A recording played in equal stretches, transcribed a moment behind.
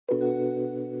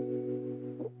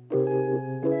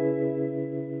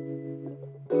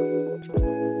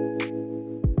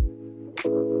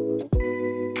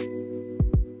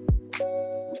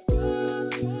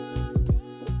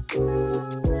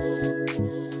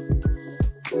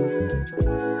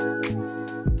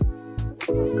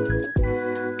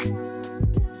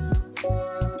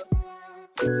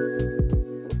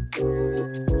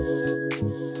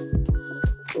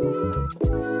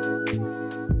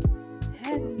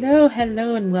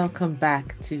Hello, and welcome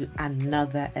back to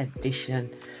another edition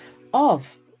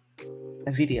of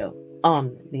a video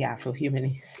on the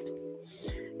Afro-Humanist.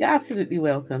 You're absolutely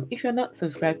welcome. If you're not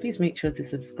subscribed, please make sure to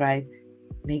subscribe.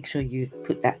 Make sure you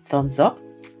put that thumbs up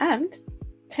and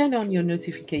turn on your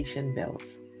notification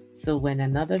bells. So when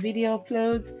another video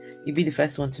uploads, you'll be the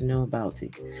first one to know about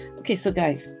it. Okay, so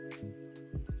guys,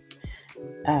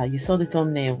 you saw the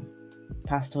thumbnail.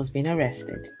 Pastor's been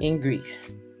arrested in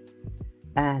Greece.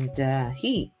 And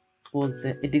he was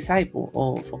a disciple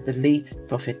of the late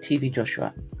Prophet Temitope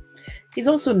Joshua. He's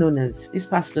also known as, this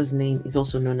pastor's name is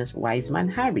also known as Wiseman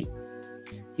Harry.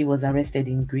 He was arrested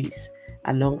in Greece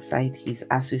alongside his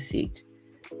associate,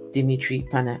 Dimitris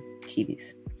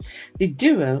Panapakidis. The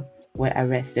duo were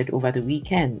arrested over the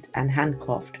weekend and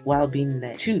handcuffed while being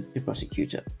led to the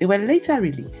prosecutor. They were later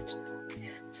released.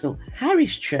 So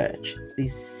Harry's church, the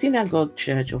Synagogue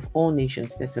Church of All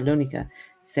Nations, Thessaloniki,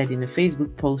 said in a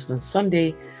Facebook post on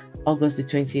Sunday, August the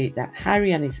 28th, that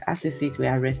Harry and his associates were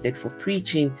arrested for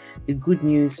preaching the good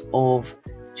news of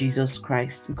Jesus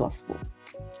Christ's gospel.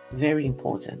 Very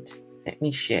important. Let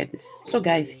me share this. So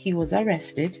guys, he was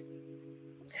arrested.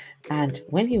 And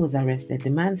when he was arrested, the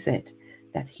man said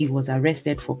that he was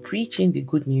arrested for preaching the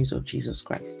good news of Jesus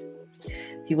Christ.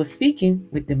 He was speaking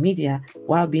with the media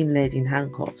while being led in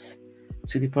handcuffs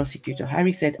to the prosecutor.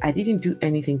 Harry said, "I didn't do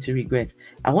anything to regret.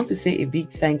 I want to say a big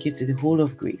thank you to the whole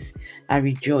of Greece. I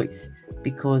rejoice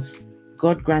because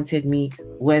God granted me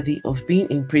worthy of being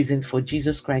imprisoned for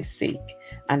Jesus Christ's sake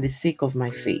and the sake of my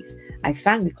faith. I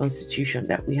thank the Constitution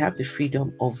that we have the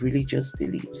freedom of religious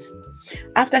beliefs."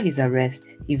 After his arrest,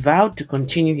 he vowed to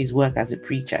continue his work as a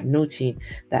preacher, noting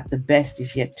that the best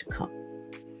is yet to come.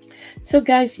 So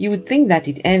guys, you would think that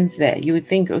it ends there. You would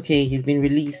think, okay, he's been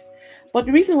released. But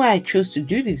the reason why I chose to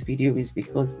do this video is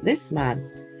because this man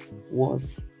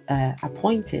was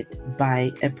appointed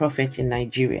by a prophet in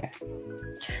Nigeria.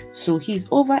 So he's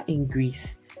over in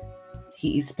Greece.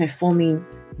 He is performing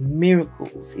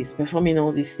miracles. He's performing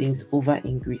all these things over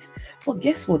in Greece. But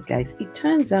guess what, guys? It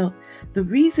turns out the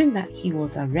reason that he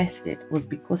was arrested was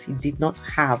because he did not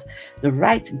have the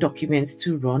right documents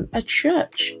to run a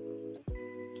church.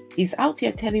 He's out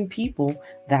here telling people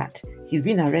that he's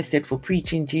been arrested for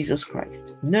preaching Jesus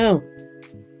Christ. No,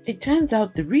 it turns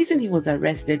out the reason he was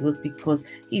arrested was because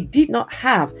he did not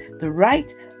have the right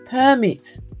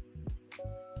permit.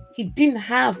 He didn't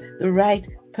have the right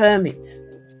permit.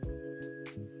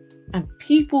 And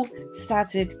people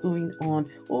started going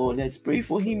on, oh, let's pray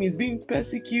for him, he's being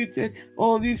persecuted,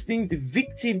 all these things, the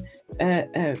victim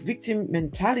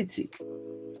mentality.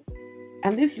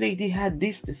 And this lady had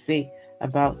this to say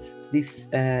about this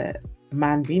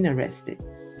man being arrested.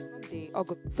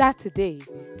 Saturday,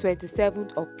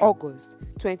 27th of August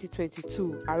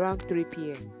 2022, around 3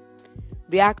 p.m.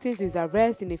 Reacting to his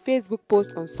arrest in a Facebook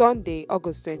post on Sunday,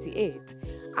 August 28th,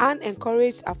 Anne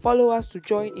encouraged her followers to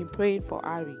join in praying for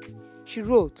Harry. She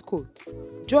wrote, quote,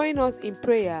 "Join us in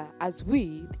prayer as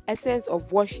we, Essence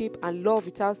of Worship and Love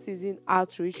Without Ceasing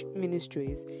Outreach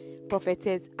Ministries,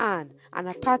 Prophetess Anne and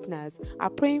her partners are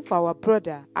praying for our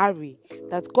brother Harry,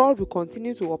 that God will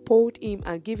continue to uphold him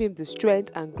and give him the strength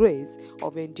and grace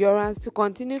of endurance to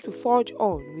continue to forge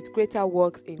on with greater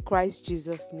works in Christ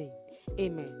Jesus' name.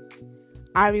 Amen."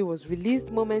 Harry was released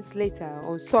moments later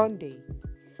on Sunday.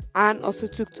 Anne also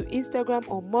took to Instagram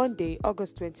on Monday,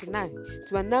 August 29,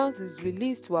 to announce his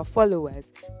release to her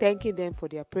followers, thanking them for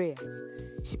their prayers.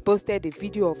 She posted a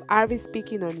video of Harry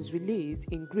speaking on his release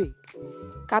in Greek.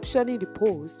 Captioning the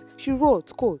post, she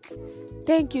wrote, quote,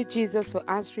 "Thank you, Jesus, for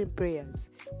answering prayers.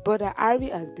 Brother Harry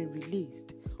has been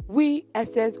released. We,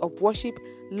 Essence of Worship,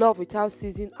 Love Without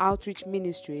Ceasing Outreach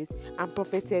Ministries, and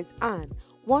Prophetess Anne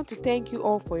want to thank you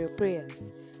all for your prayers.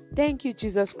 Thank you,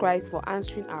 Jesus Christ, for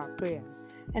answering our prayers."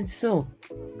 And so,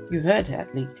 you heard her,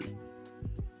 lady.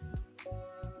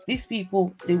 These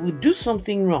people, they would do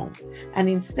something wrong. And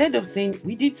instead of saying,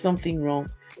 we did something wrong,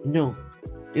 no.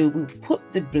 They will put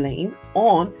the blame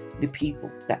on the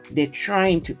people that they're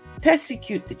trying to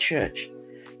persecute the church.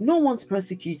 No one's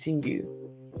persecuting you.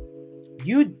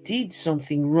 You did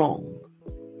something wrong.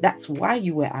 That's why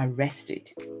you were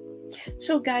arrested.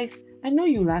 So guys, I know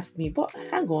you'll ask me, but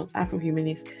hang on,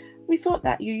 Afro-Humanists. We thought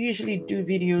that you usually do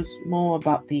videos more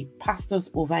about the pastors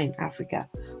over in Africa.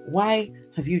 Why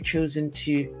have you chosen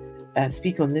to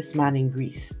speak on this man in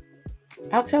Greece?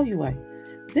 I'll tell you why.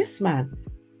 This man,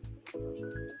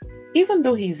 even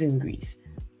though he's in Greece,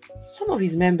 some of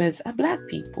his members are black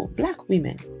people, black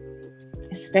women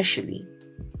especially.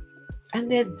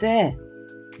 And they're there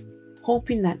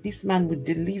hoping that this man would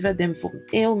deliver them from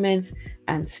ailments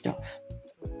and stuff.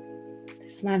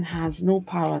 This man has no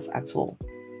powers at all.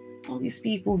 All these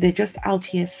people, they're just out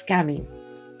here scamming,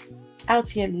 out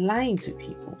here lying to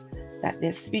people that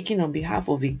they're speaking on behalf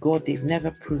of a God they've never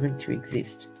proven to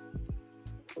exist.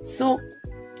 So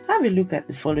have a look at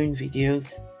the following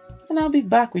videos and I'll be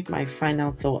back with my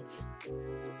final thoughts.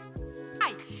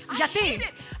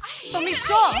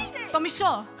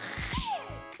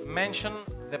 Mention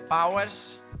the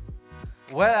powers.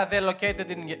 Where are they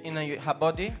located in her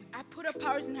body? I put her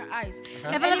powers in her eyes.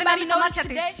 If anybody knows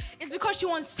today, it's because she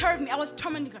won't serve me. I was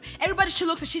tormenting her. Everybody she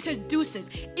looks at, she seduces.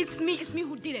 It's me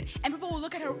who did it. And people will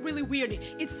look at her really weirdly.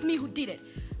 It's me who did it.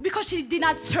 Because she did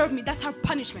not serve me. That's her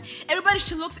punishment. Everybody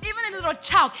she looks, even a little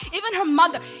child, even her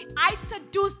mother, I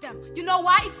seduced them. You know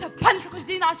why? It's a punishment because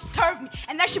she did not serve me.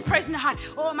 And then she prays in her heart,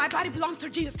 oh, my body belongs to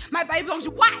Jesus. My body belongs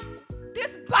to... Why?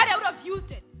 This body, I would have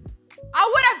used it. I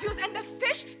would have used, and the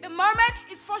fish, the mermaid,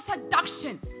 is for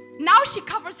seduction. Now she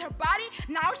covers her body,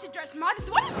 now she dresses modest.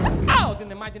 What is that? Out in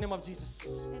the mighty name of Jesus.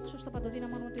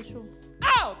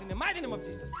 Out in the mighty name of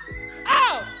Jesus.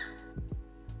 Out!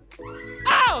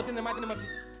 Out in the mighty name of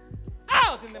Jesus.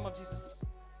 Out in the name of Jesus.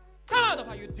 Come out of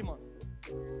her, you demon.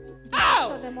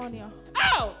 Out!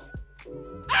 Out!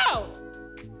 Out!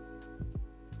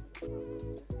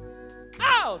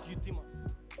 Out, you demon.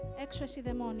 Έξω εσύ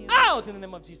δαιμόνιο. Out in the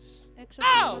name of Jesus. Έξω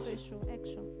Out! έξω.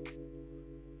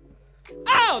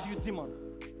 Out, you demon.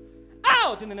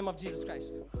 Out in the name of Jesus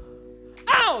Christ.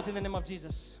 Out in the name of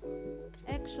Jesus.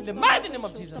 Έξω. In the mighty name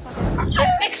of Jesus.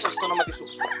 Έξω στο όνομα της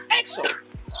Ιησού. Έξω.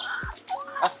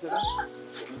 Άφησε να.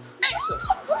 Έξω.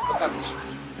 Το κάνεις.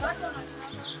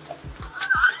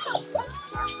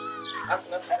 Άσε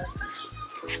να.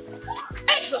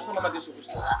 Έξω στο όνομα της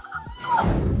Ιησού.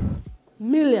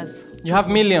 Millions. You have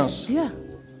millions. Yeah.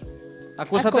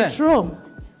 Ακούσατε? I control.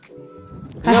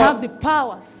 I have the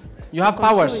powers. You have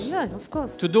powers. Yeah, of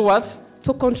course. To do what?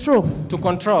 To control. To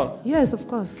control. Yes, of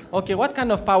course. Okay, what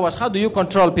kind of powers? How do you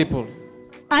control people?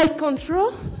 I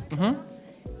control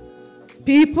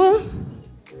people.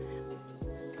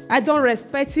 I don't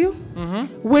respect you.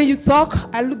 When you talk,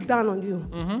 I look down on you.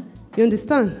 You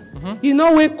understand? You know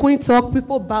when queen talk,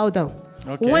 people bow down.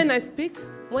 Okay. When I speak,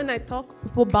 when I talk,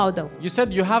 people bow down. You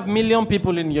said you have million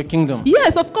people in your kingdom.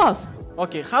 Yes, of course.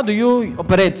 Okay, how do you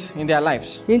operate in their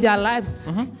lives? In their lives.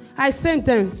 I send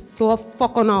them to a far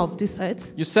corner of this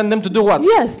earth. You send them to do what?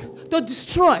 Yes, to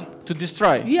destroy. To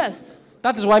destroy? Yes.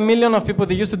 That is why millions of people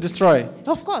they used to destroy.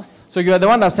 Of course. So you are the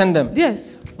one that sent them?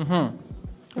 Yes.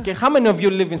 Okay, how many of you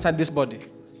live inside this body?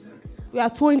 We are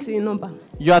 20 in number.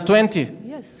 You are 20?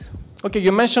 Yes. Okay,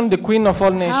 you mentioned the queen of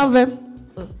all nations. Have a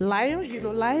lion, you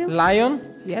know lion? Lion?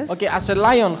 Yes. Okay, as a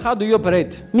lion, how do you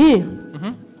operate? Me?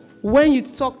 When you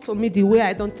talk to me the way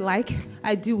I don't like,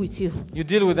 I deal with you. You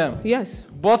deal with them? Yes.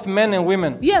 Both men and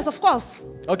women? Yes, of course.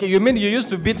 Okay, you mean you used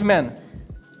to beat men?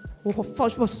 Of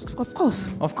course.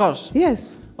 Of course.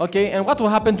 Yes. Okay, and what will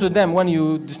happen to them when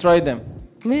you destroy them?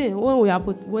 Me,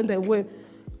 when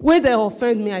they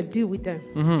offend me, I deal with them.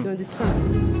 You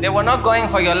understand? They were not going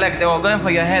for your leg, they were going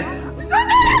for your head.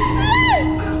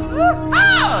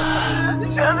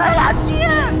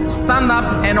 Stand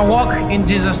up and walk in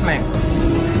Jesus' name.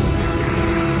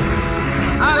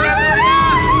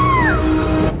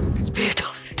 Spirit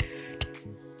of the dead.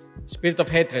 Spirit of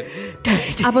hatred.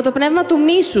 Από το πνεύμα του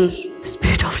μίσους.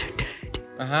 Spirit of the dead.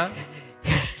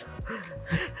 Yes.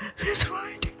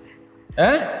 Destroyed.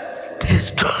 Eh?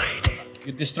 Destroyed.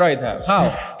 You destroyed her.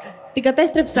 How? Την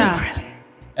κατέστρεψα.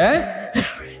 Eh?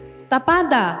 Τα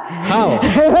πάντα. How?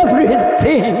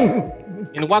 Everything.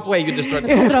 In what way you destroyed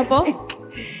Με her? ποιο τρόπο?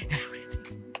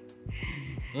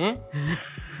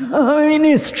 Our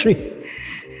ministry.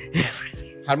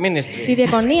 Her ministry. Τη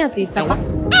διακονία της. Τα πάντα.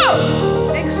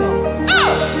 Έξω.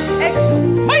 Έξω.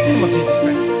 Mighty name of Jesus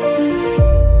Christ.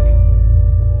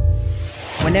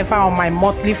 Whenever on my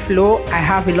monthly flow, I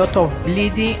have a lot of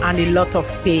bleeding and a lot of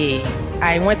pain.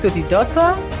 I went to the doctor,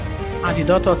 and the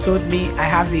doctor told me I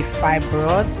have a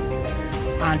fibroid,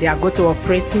 and they are going to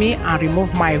operate me and remove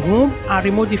my womb and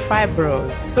remove the fibroid.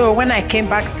 So when I came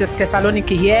back to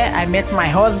Thessaloniki here, I met my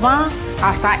husband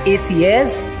after 8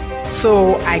 years. So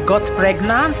I got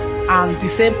pregnant, and at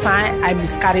the same time, I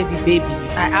miscarried the baby.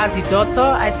 I asked the doctor,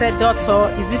 I said, "Doctor,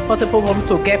 is it possible for me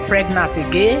to get pregnant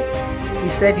again?" He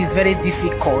said it's very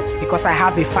difficult because I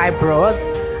have a fibroid,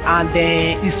 and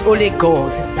it's only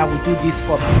God that will do this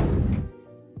for me.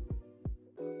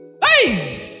 Hey!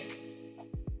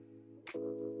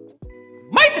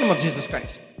 Mighty name of Jesus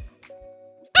Christ.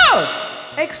 Out!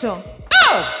 Έξω.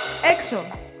 Out! Έξω.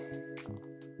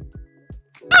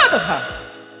 Out of her!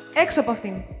 Έξω από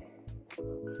αυτήν.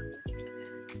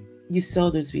 You saw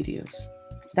those videos.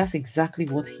 That's exactly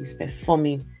what he's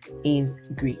performing in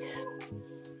Greece.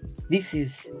 This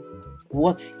is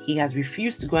what he has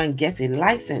refused to go and get a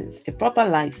license, a proper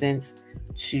license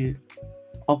to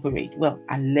operate. Well,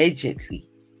 allegedly.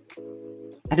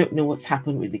 I don't know what's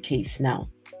happened with the case now.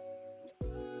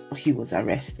 He was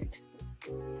arrested.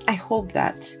 I hope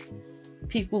that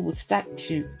people will start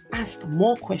to ask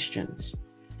more questions.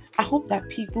 I hope that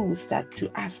people will start to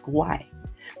ask why.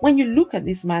 When you look at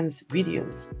this man's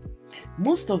videos,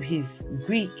 most of his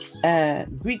Greek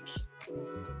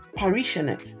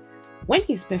parishioners, when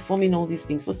he's performing all these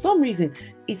things, for some reason,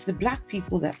 it's the black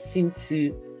people that seem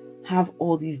to have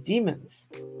all these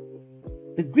demons.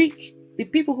 The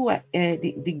people who are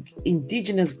the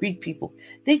indigenous Greek people,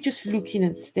 they're just looking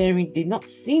and staring. They've not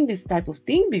seen this type of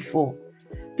thing before.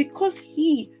 Because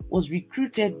he was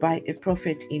recruited by a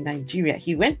prophet in Nigeria.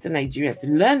 He went to Nigeria to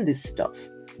learn this stuff.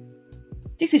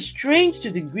 This is strange to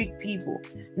the Greek people.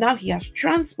 Now he has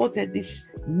transported this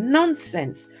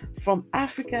nonsense from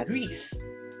Africa, Greece.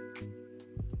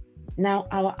 Now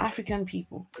our African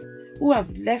people who have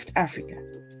left Africa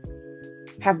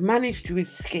have managed to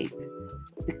escape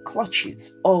the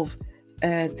clutches of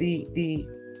the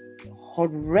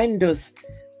horrendous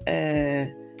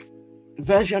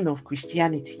version of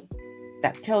Christianity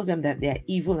that tells them that they are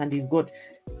evil and they've got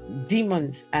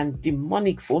demons and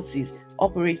demonic forces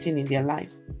operating in their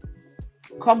lives.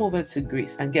 Come over to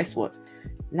Greece, and guess what?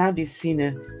 Now they've seen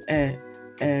a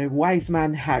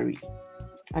Wiseman Harry,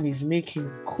 and he's making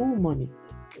cool money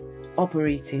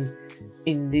operating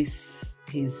in this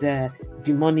his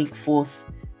demonic force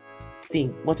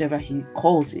thing, whatever he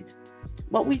calls it.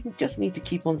 But we just need to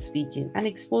keep on speaking and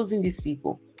exposing these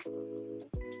people.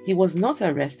 He was not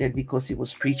arrested because he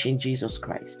was preaching Jesus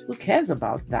Christ. Who cares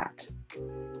about that?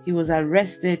 He was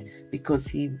arrested because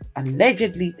he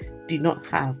allegedly did not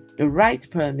have the right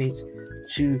permit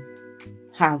to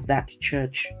have that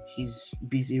church he's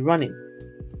busy running.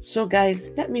 So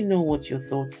guys, let me know what your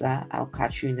thoughts are. I'll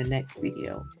catch you in the next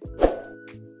video.